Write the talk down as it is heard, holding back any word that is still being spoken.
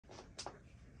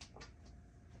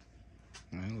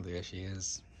Well, there she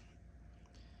is,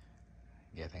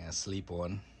 getting a sleep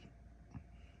on.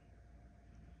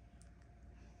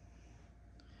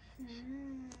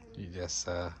 She just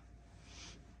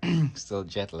still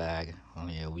jet lag,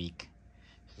 only a week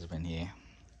she's been here.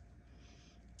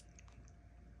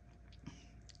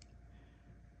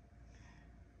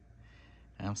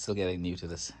 I'm still getting new to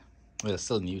this. Well, it's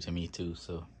still new to me too,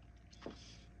 so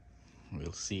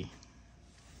we'll see.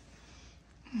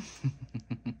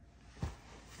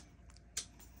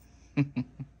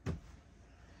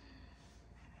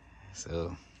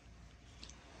 So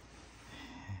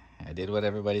I did what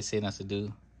everybody's saying us to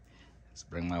do. Let's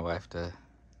bring my wife to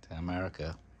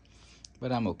America.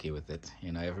 But I'm okay with it.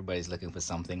 You know, everybody's looking for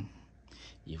something,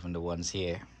 even the ones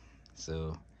here.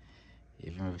 So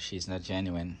even if she's not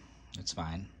genuine, it's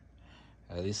fine.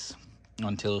 At least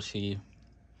until she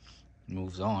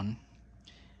moves on,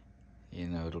 you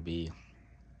know, it'll be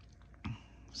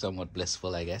somewhat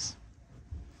blissful, I guess.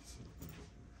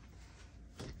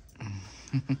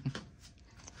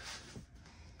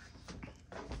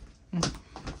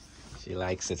 She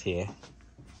likes it here.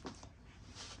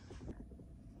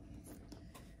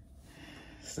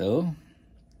 So,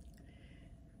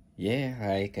 yeah,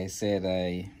 like I said,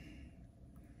 I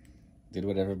did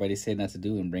what everybody said not to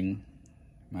do and bring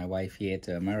my wife here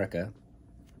to America.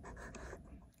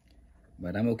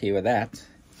 But I'm okay with that.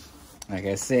 Like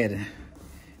I said,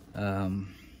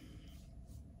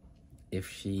 if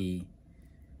she's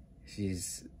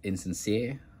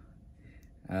insincere,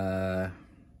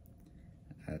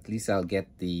 at least I'll get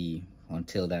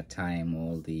until that time,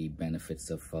 all the benefits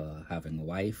of having a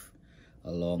wife,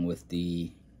 along with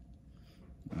the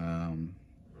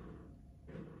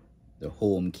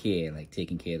home care, like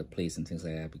taking care of the place and things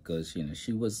like that, because, you know,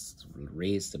 she was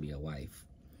raised to be a wife.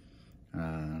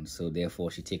 So therefore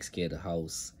she takes care of the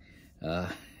house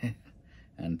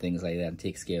and things like that, and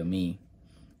takes care of me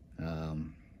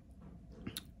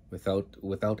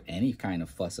without any kind of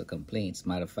fuss or complaints.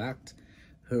 Matter of fact,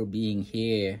 her being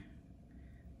here,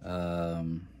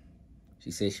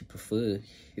 she says she prefers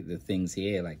the things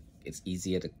here, like it's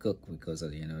easier to cook because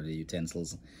of, you know, the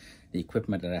utensils, the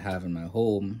equipment that I have in my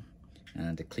home,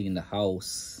 and to clean the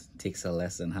house takes her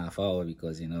less than half hour,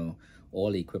 because, you know,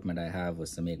 all the equipment I have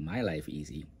was to make my life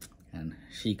easy. And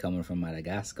she coming from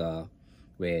Madagascar,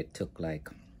 where it took like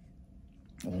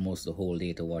almost the whole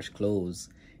day to wash clothes,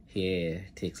 here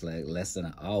it takes like less than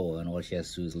an hour, and all she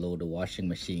has to do is load the washing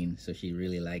machine. So she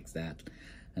really likes that,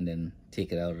 and then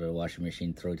take it out of the washing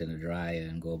machine, throw it in the dryer,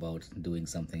 and go about doing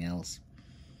something else.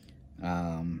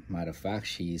 Matter of fact,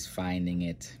 she's finding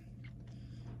it,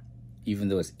 even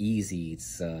though it's easy,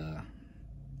 it's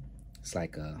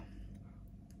like a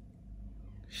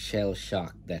shell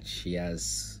shock that she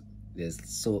has. There's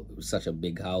such a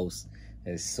big house,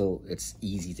 it's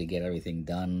easy to get everything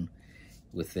done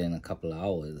within a couple of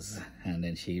hours, and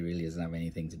then she really doesn't have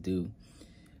anything to do.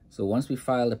 So once we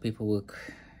file the paperwork,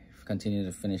 continue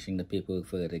to finishing the paperwork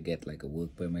for her to get like a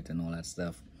work permit and all that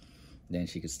stuff, then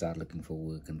she could start looking for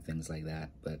work and things like that.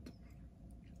 But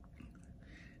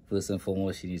first and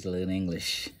foremost, she needs to learn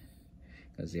English,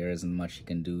 because there isn't much she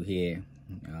can do here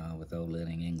without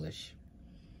learning English.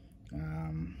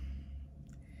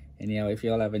 Anyhow, if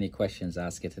you all have any questions,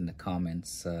 ask it in the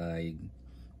comments.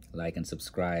 Like and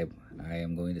subscribe. We're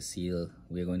going to see the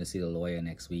lawyer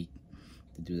next week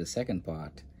to do the second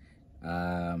part.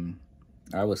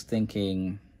 I was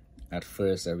thinking at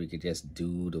first that we could just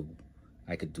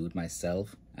I could do it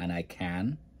myself, and I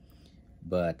can,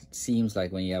 but it seems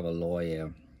like when you have a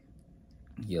lawyer,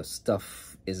 your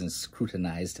stuff isn't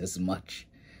scrutinized as much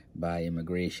by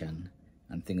immigration,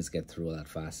 and things get through a lot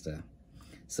faster.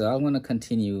 So I'm going to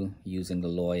continue using the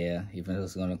lawyer, even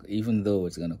though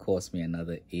it's going to cost me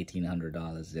another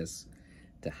 $1,800 just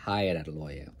to hire that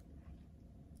lawyer,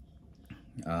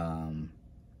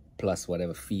 plus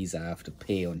whatever fees I have to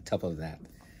pay on top of that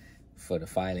for the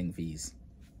filing fees.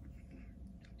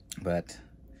 But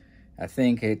I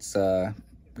think it's going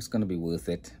to be worth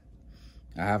it.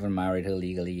 I haven't married her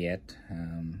legally yet.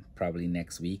 Probably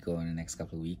next week or in the next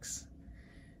couple of weeks,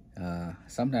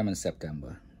 sometime in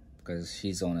September, because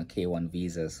she's on a K1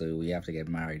 visa, so we have to get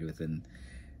married within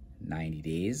 90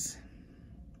 days.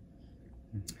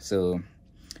 So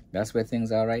that's where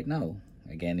things are right now.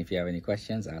 Again, if you have any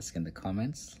questions, ask in the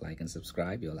comments, like and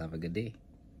subscribe. You'll have a good day.